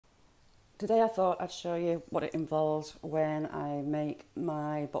Today I thought I'd show you what it involves when I make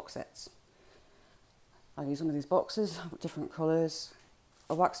my box sets. I use one of these boxes with different colours,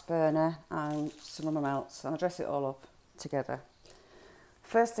 a wax burner and some rubber melts, and I dress it all up together.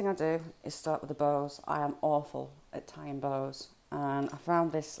 First thing I do is start with the bows. I am awful at tying bows, and I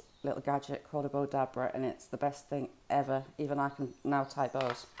found this little gadget called a Bowdabra, and it's the best thing ever. Even I can now tie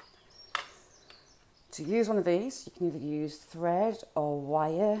bows. To use one of these, you can either use thread or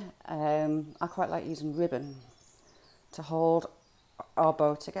wire. I quite like using ribbon to hold our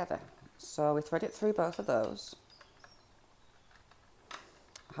bow together. So we thread it through both of those.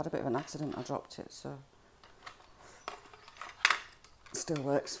 I had a bit of an accident, I dropped it, so it still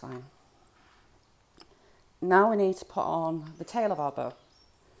works fine. Now we need to put on the tail of our bow.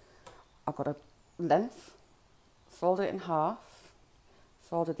 I've got a length, folded it in half,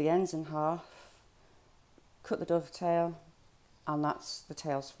 folded the ends in half, cut the dovetail, and that's the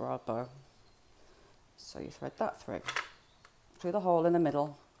tails for our bow. So you thread that through the hole in the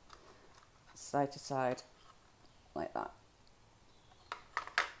middle, side to side, like that.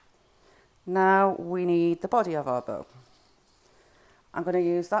 Now we need the body of our bow. I'm going to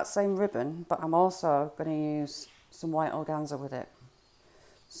use that same ribbon, but I'm also going to use some white organza with it.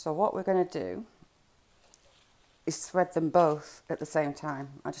 So what we're going to do is thread them both at the same time.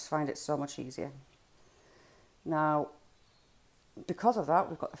 I just find it so much easier. Now, because of that,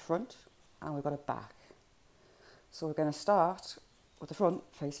 we've got the front and we've got a back. So we're going to start with the front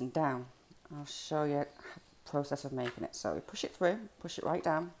facing down. I'll show you the process of making it. So we push it through, push it right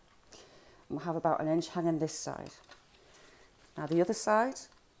down, and we'll have about 1 inch hanging this side. Now the other side,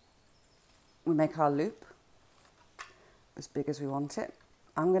 we make our loop as big as we want it.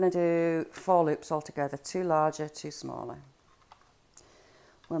 I'm going to do 4 loops altogether, 2 larger, 2 smaller.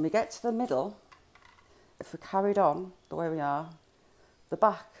 When we get to the middle, if we carried on the way we are, the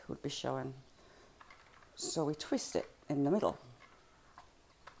back would be showing. So we twist it in the middle,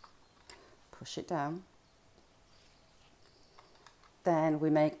 push it down, then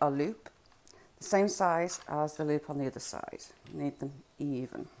we make our loop the same size as the loop on the other side. You need them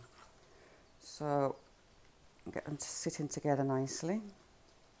even. So get them to sit in together nicely.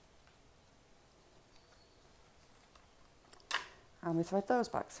 And we thread those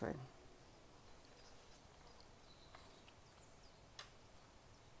back through.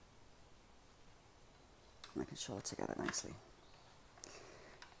 Making sure they're together nicely.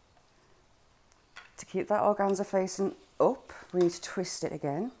 To keep that organza facing up, we need to twist it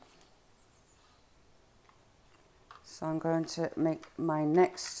again. So I'm going to make my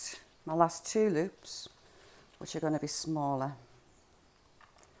last 2 loops, which are going to be smaller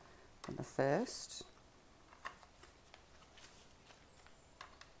than the first.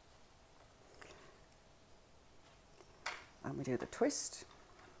 And we do the twist.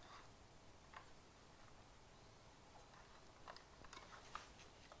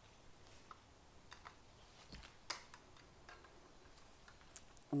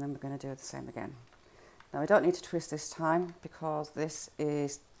 And then we're going to do the same again. Now I don't need to twist this time because this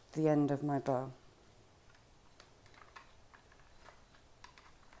is the end of my bow.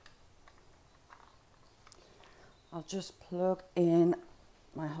 I'll just plug in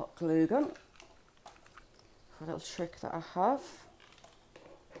my hot glue gun for a little trick that I have.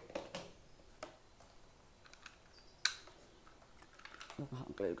 Love my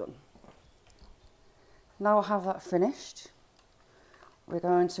hot glue gun. Now I have that finished, we're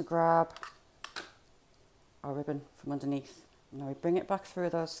going to grab our ribbon from underneath. Now we bring it back through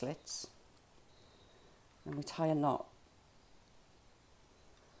those slits and we tie a knot.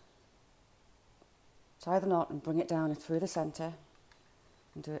 Tie the knot and bring it down through the centre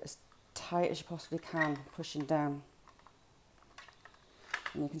and do it as tight as you possibly can, pushing down.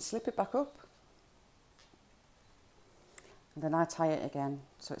 And you can slip it back up and then I tie it again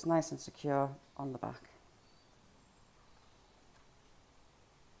so it's nice and secure on the back.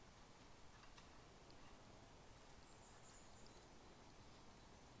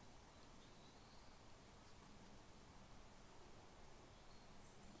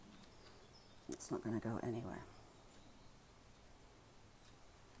 It's not going to go anywhere.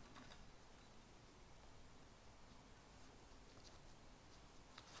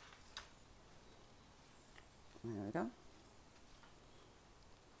 There we go.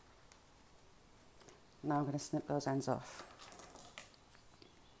 Now I'm going to snip those ends off.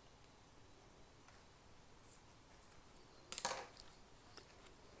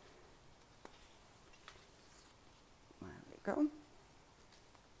 There we go.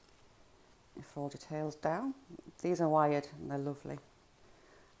 You fold your tails down. These are wired and they're lovely.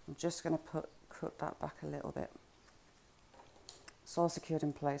 I'm just going to cut that back a little bit It's all secured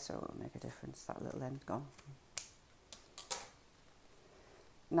in place, so it won't make a difference, that little end gone.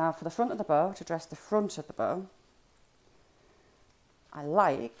 Now for the front of the bow, to dress the front of the bow, I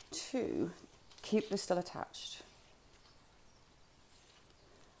like to keep this still attached.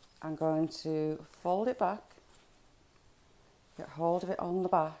 I'm going to fold it back, get hold of it on the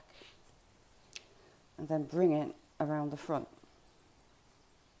back, and then bring it around the front.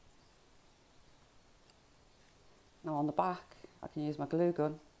 Now on the back, I can use my glue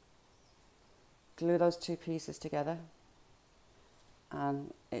gun, glue those two pieces together,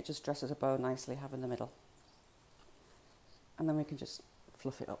 and it just dresses a bow nicely, having the middle. And then we can just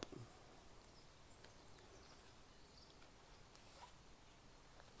fluff it up.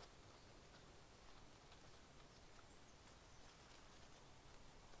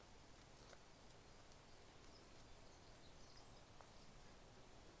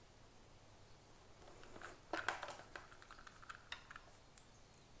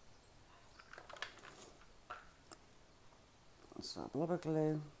 So blubber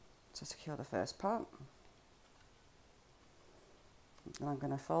glue to secure the first part. And I'm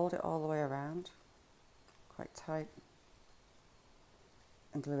going to fold it all the way around, quite tight,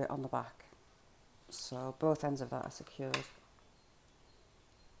 and glue it on the back. So both ends of that are secured.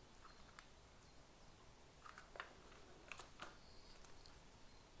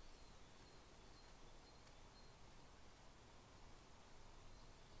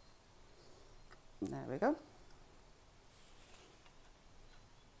 And there we go.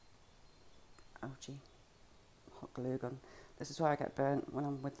 Ouchie. Hot glue gun. This is why I get burnt when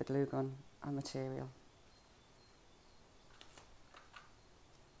I'm with the glue gun and material.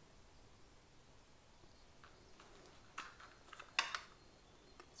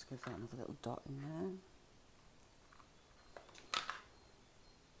 Let's give that another little dot in there.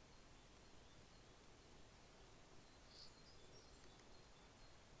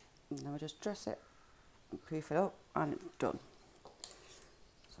 And then we just dress it and proof it up, and it's done.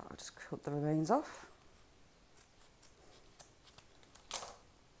 So I'll just cut the remains off.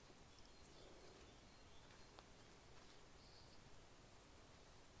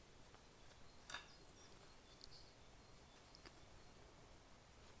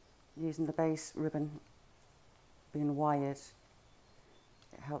 Using the base ribbon being wired,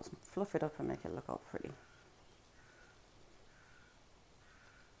 it helps fluff it up and make it look all pretty.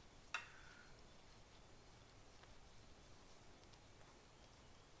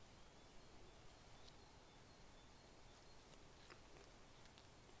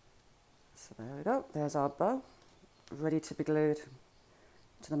 So there we go, there's our bow, ready to be glued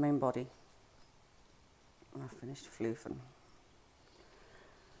to the main body. And I've finished floofing.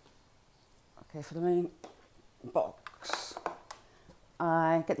 Okay, for the main box,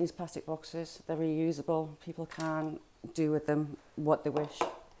 I get these plastic boxes. They're reusable. People can do with them what they wish.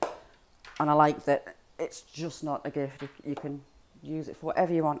 And I like that it's just not a gift. You can use it for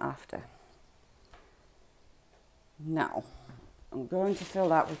whatever you want after. Now, I'm going to fill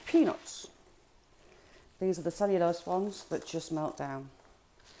that with peanuts. These are the cellulose ones that just melt down.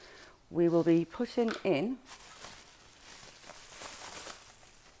 We will be putting in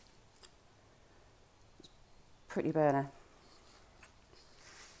Pretty Burner.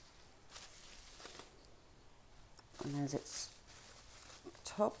 And there's its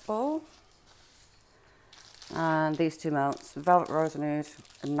top bowl. And these two melts, Velvet Rose and Oud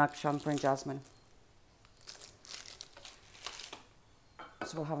and Nag Champa and Jasmine.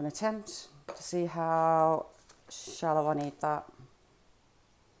 So we'll have an attempt to see how shallow I need that.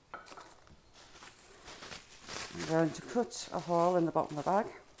 I'm going to cut a hole in the bottom of the bag,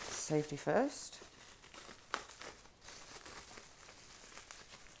 safety first.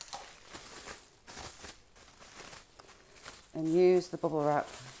 And use the bubble wrap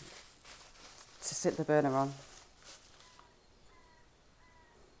to sit the burner on.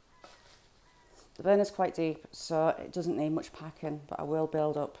 The burner's quite deep, so it doesn't need much packing, but I will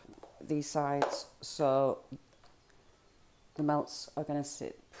build up these sides so the melts are going to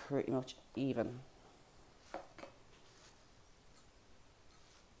sit pretty much even.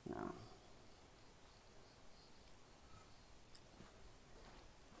 Now,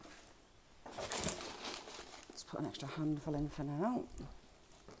 let's put an extra handful in for now,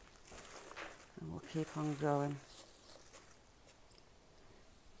 and we'll keep on going.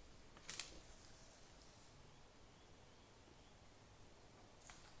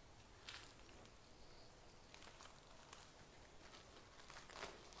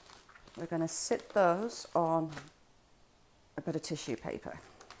 We're going to sit those on a bit of tissue paper,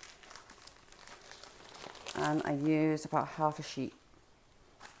 and I use about half a sheet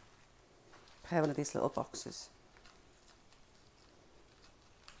per one of these little boxes.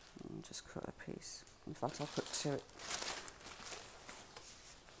 I'll just cut a piece. In fact, I'll put two.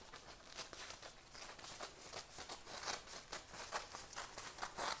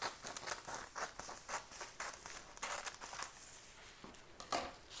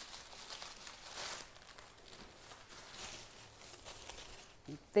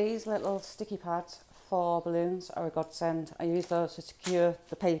 These little sticky pads for balloons are a godsend. I use those to secure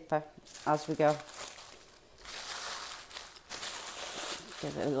the paper as we go.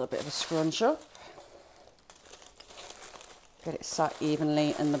 Give it a little bit of a scrunch up. Get it sat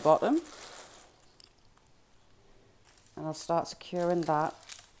evenly in the bottom. And I'll start securing that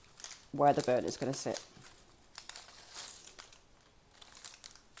where the burner is going to sit.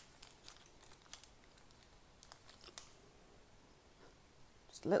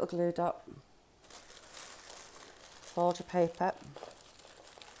 Just a little glue dot, fold your paper,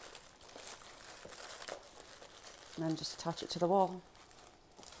 and then just attach it to the wall.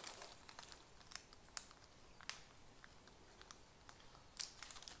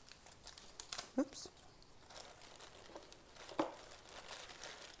 Oops.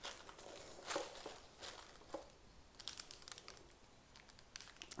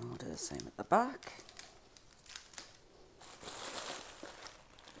 I'll do the same at the back.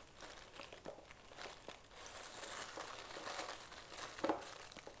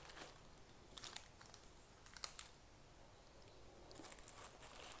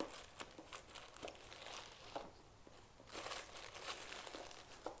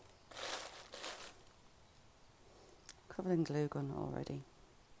 Covered in glue gun already.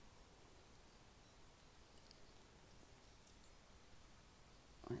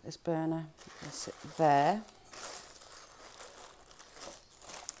 Right, this burner will sit there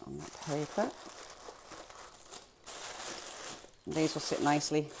on that paper. And these will sit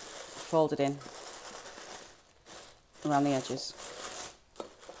nicely folded in around the edges.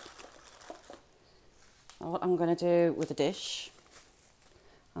 Now what I'm going to do with the dish,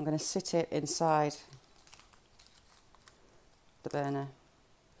 I'm going to sit it inside the burner.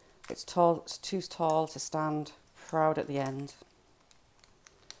 It's tall, it's too tall to stand proud at the end.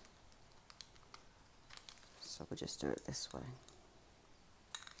 So we'll just do it this way.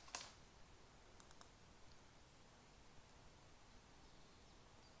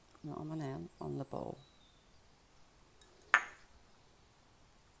 Not on my nail, on the bowl.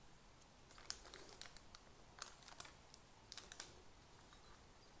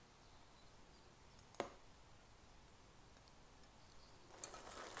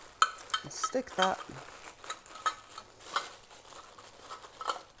 Stick that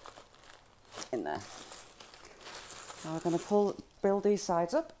in there. Now we're going to build these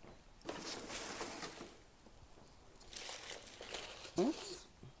sides up. Oops.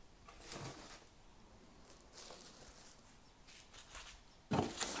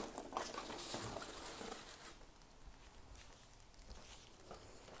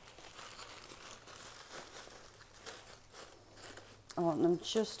 I want them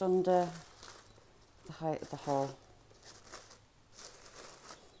just under the height of the hole.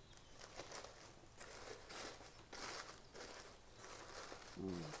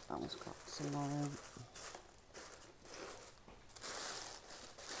 That one's got some more room.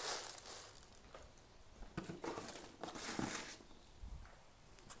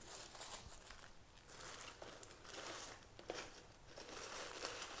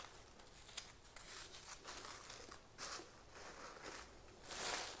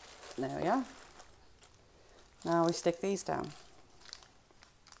 There we are. Now we stick these down.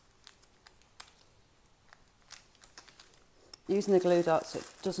 Using the glue dots, it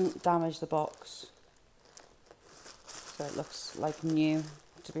doesn't damage the box, so it looks like new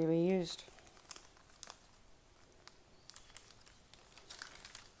to be reused.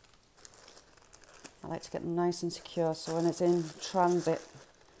 I like to get them nice and secure so when it's in transit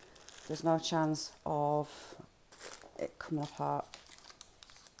there's no chance of it coming apart.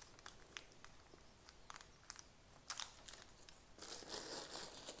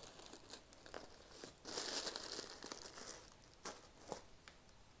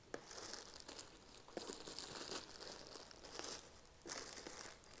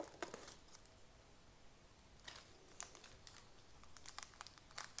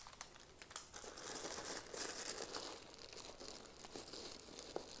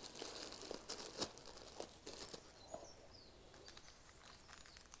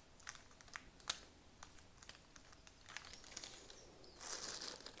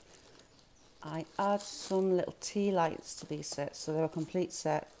 I add some little tea lights to these sets so they're a complete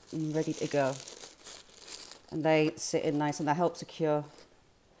set and ready to go. And they sit in nice and they help secure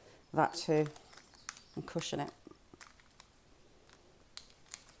that too and cushion it.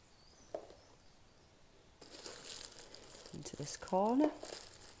 this corner.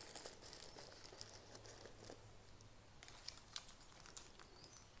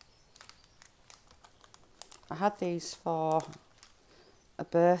 I had these for a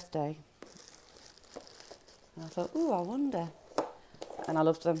birthday. And I thought, ooh, I wonder. And I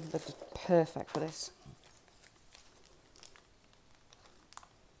loved them. They're just perfect for this.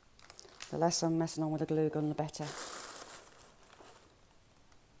 The less I'm messing on with a glue gun, the better.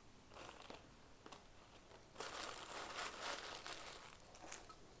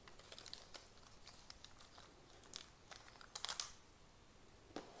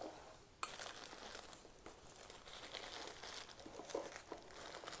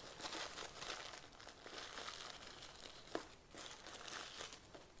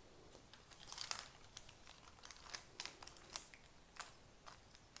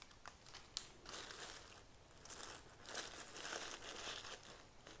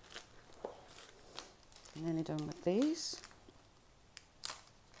 Nearly done with these.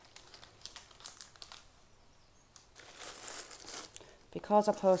 Because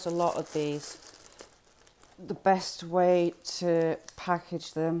I post a lot of these, the best way to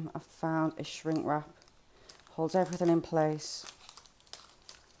package them, I've found, is shrink wrap. Holds everything in place.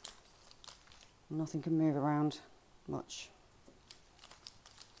 Nothing can move around much.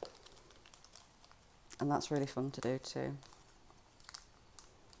 And that's really fun to do too.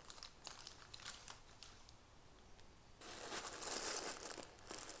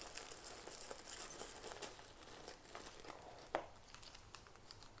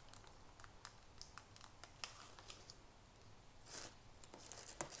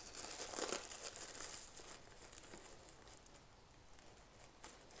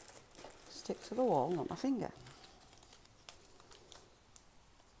 Stick to the wall, not my finger.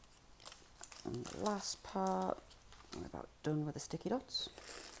 And the last part, we're about done with the sticky dots.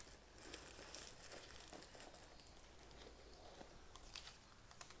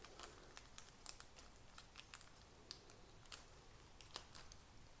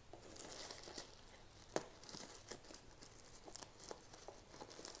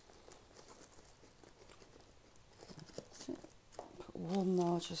 Put one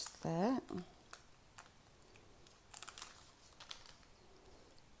more just there.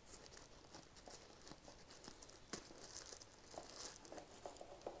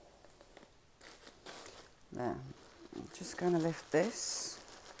 There. I'm just going to lift this.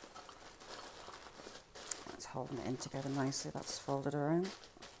 That's holding it in together nicely. That's folded around.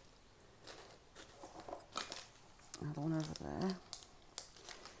 Another one over there.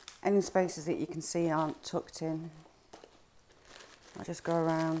 Any spaces that you can see aren't tucked in, I just go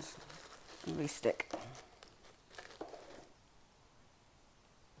around and re-stick.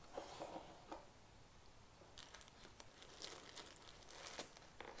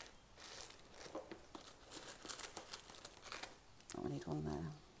 Oh, we need one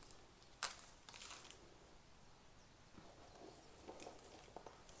there.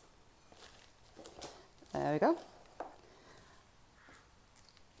 There we go.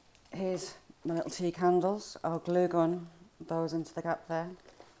 Here's my little tea candles. I'll glue gun those into the gap there.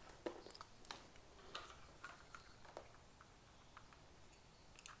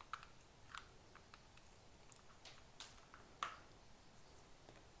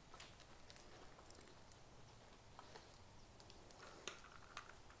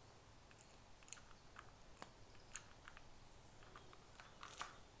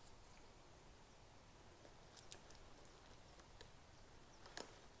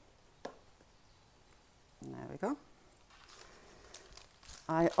 There we go.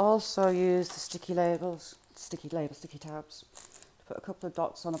 I also use the sticky tabs to put a couple of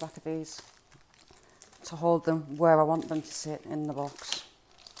dots on the back of these to hold them where I want them to sit in the box.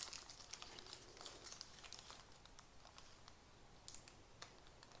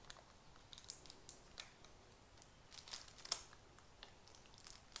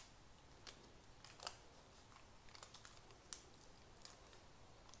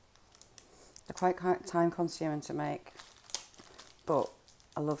 They're quite time consuming to make, but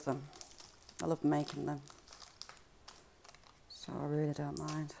I love them. I love making them, so I really don't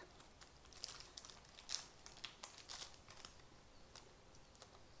mind.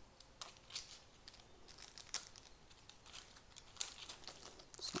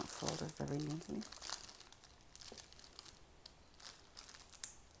 It's not folded very neatly.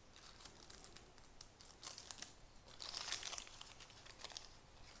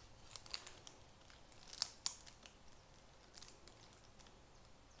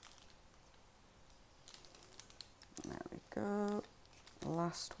 There we go.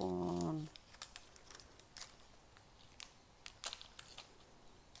 Last one.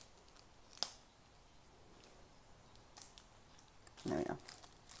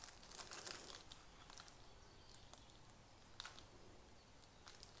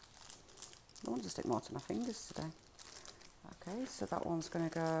 stick more to my fingers today. Okay, so that one's going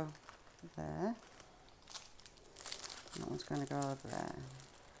to go there. That one's going to go there.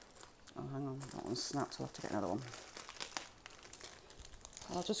 Oh, hang on, that one's snapped, so I'll have to get another one.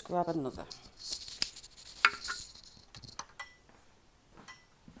 I'll just grab another.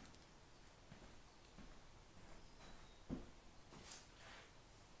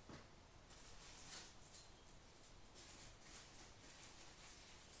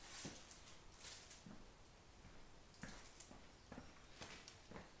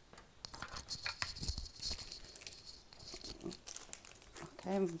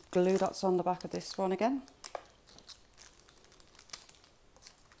 Okay, and glue that's on the back of this one again.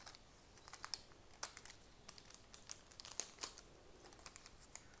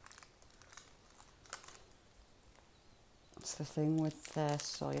 That's the thing with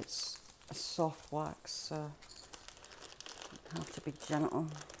soy, it's a soft wax, so you have to be gentle.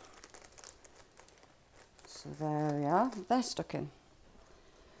 So there we are, they're stuck in.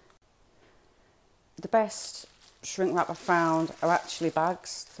 The best shrink wrap I found are actually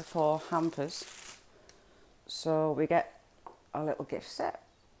bags for hampers. So we get a little gift set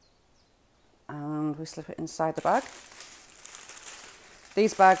and we slip it inside the bag.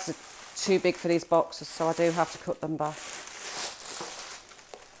 These bags are too big for these boxes, so I do have to cut them back.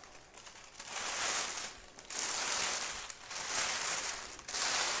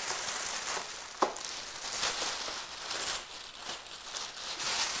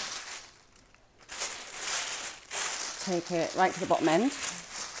 Take it right to the bottom end.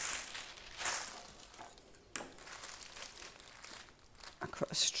 I cut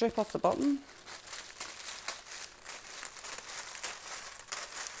a strip off the bottom.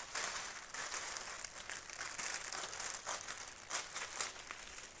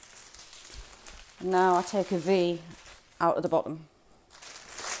 Now I take a V out of the bottom.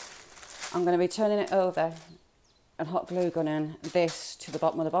 I'm going to be turning it over and hot glue gunning this to the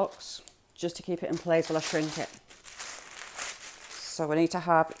bottom of the box just to keep it in place while I shrink it. So we need to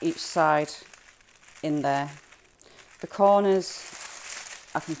have each side in there. The corners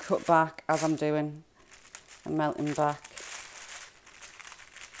I can cut back as I'm doing and melting back.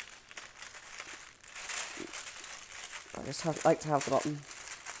 I just like to have the bottom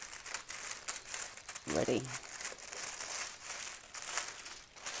ready.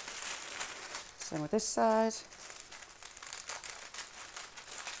 Same with this side.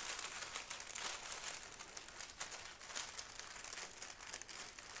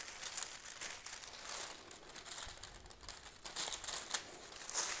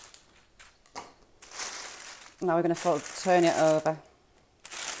 Now we're going to turn it over.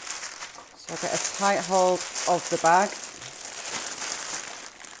 So I get a tight hold of the bag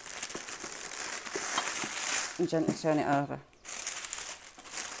and gently turn it over.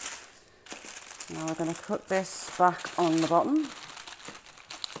 Now we're going to cut this back on the bottom.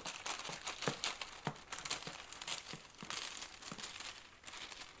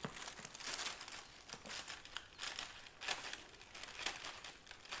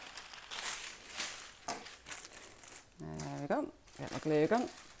 There we go, get my glue gun.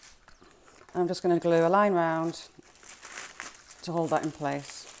 I'm just going to glue a line round to hold that in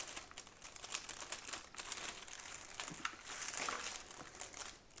place.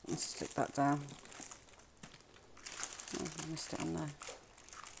 And stick that down. Oh, I missed it on there.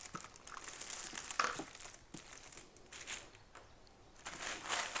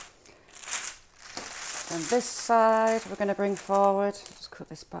 And this side we're going to bring forward. Just cut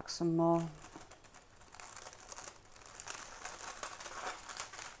this back some more.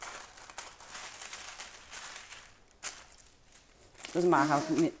 Doesn't matter how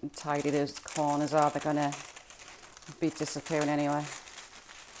tidy those corners are, they're going to be disappearing anyway.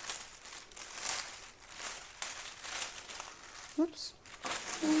 Oops.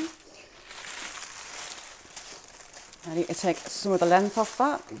 I need to take some of the length off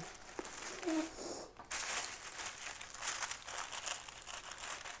that.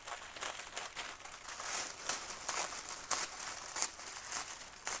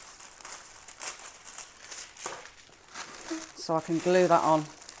 So I can glue that on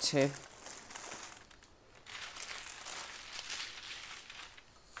too.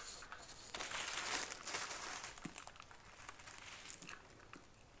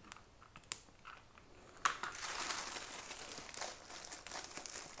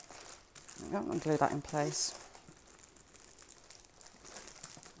 And glue that in place.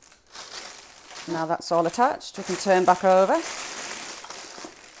 Now that's all attached, we can turn back over.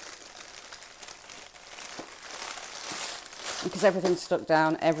 Because everything's stuck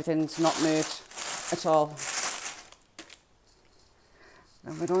down, everything's not moved at all.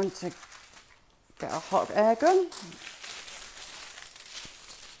 And we're going to get a hot air gun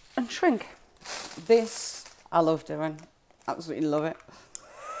and shrink. This I love doing, absolutely love it.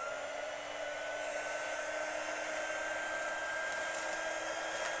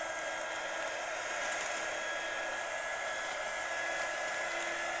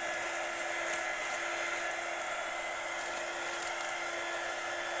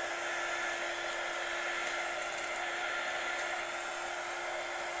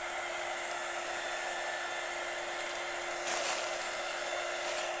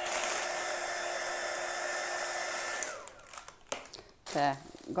 There,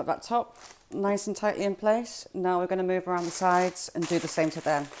 got that top nice and tightly in place. Now we're going to move around the sides and do the same to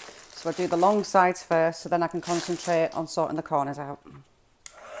them. So I'll do the long sides first, so then I can concentrate on sorting the corners out.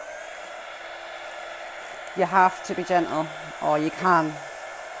 You have to be gentle, or you can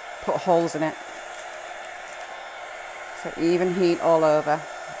put holes in it. So even heat all over,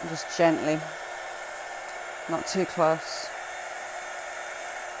 just gently, not too close.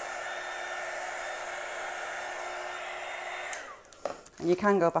 And you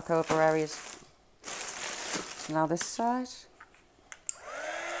can go back over areas. So now this side.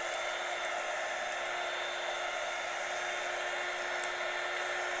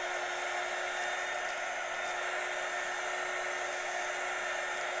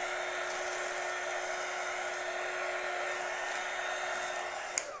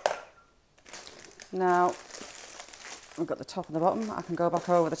 Now we've got the top and the bottom. I can go back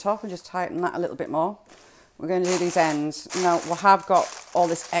over the top and just tighten that a little bit more. We're going to do these ends. Now we have got all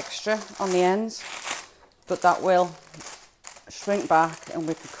this extra on the ends, but that will shrink back and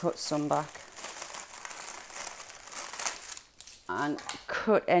we can cut some back and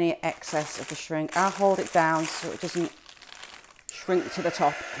cut any excess of the shrink. I'll hold it down so it doesn't shrink to the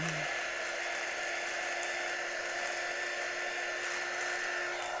top.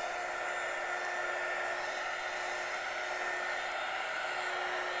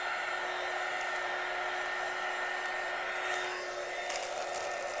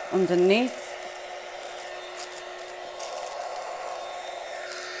 Underneath.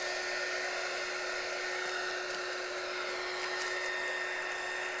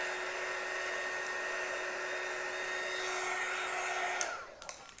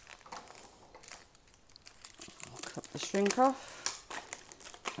 I'll cut the shrink off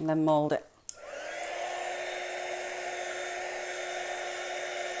and then mould it.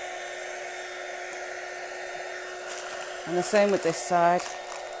 And the same with this side.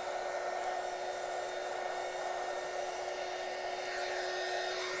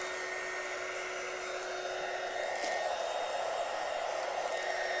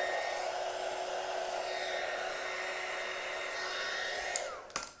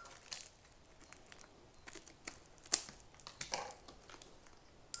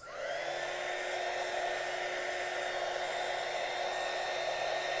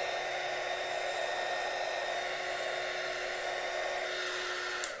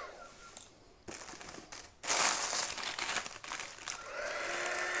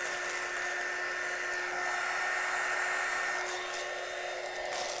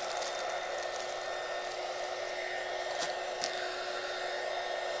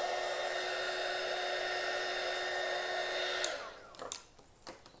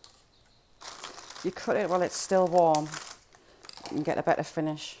 You cut it while it's still warm and get a better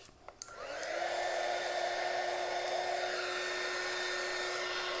finish.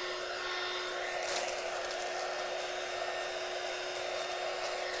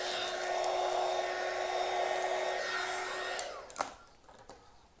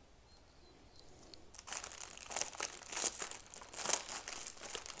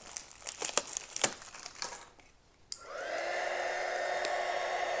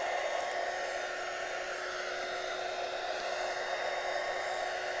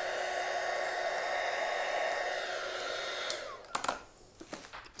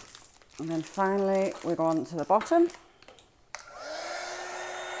 And then finally we go on to the bottom.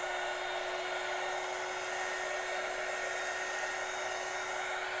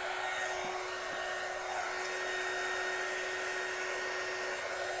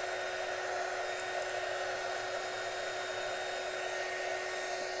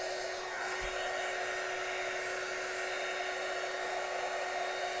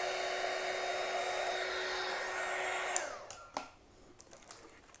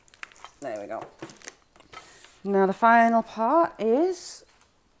 There we go. Now the final part is,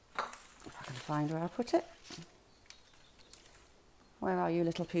 if I can find where I put it. Where are you,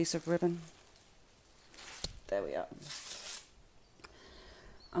 little piece of ribbon? There we are.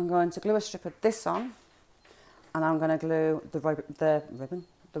 I'm going to glue a strip of this on, and I'm going to glue the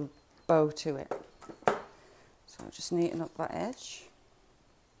bow to it. So just neaten up that edge.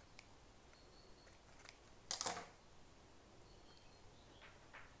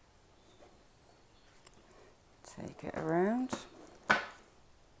 Take it around.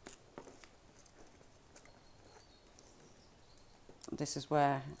 This is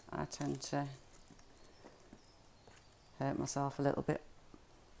where I tend to hurt myself a little bit.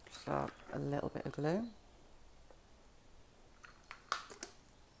 So a little bit of glue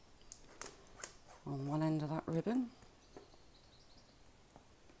on one end of that ribbon.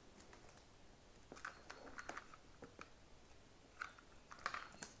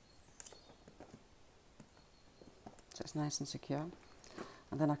 So it's nice and secure.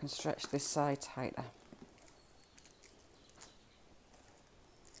 And then I can stretch this side tighter.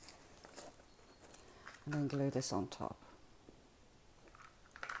 And then glue this on top.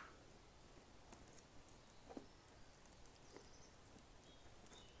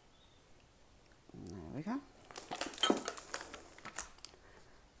 And there we go.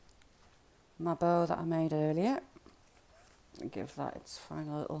 My bow that I made earlier, give that its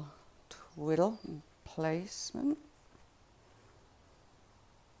final little twiddle and placement.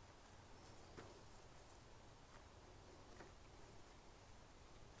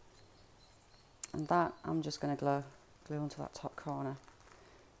 And that I'm just going to glue onto that top corner.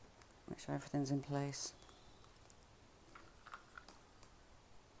 Make sure everything's in place.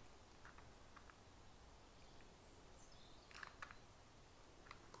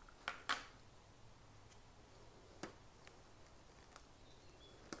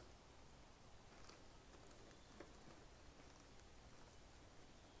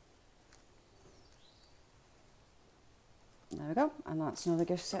 There we go, and that's another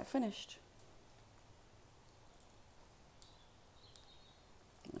gift set finished.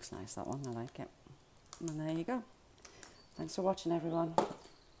 Looks nice, that one, I like it. And there you go. Thanks for watching, everyone.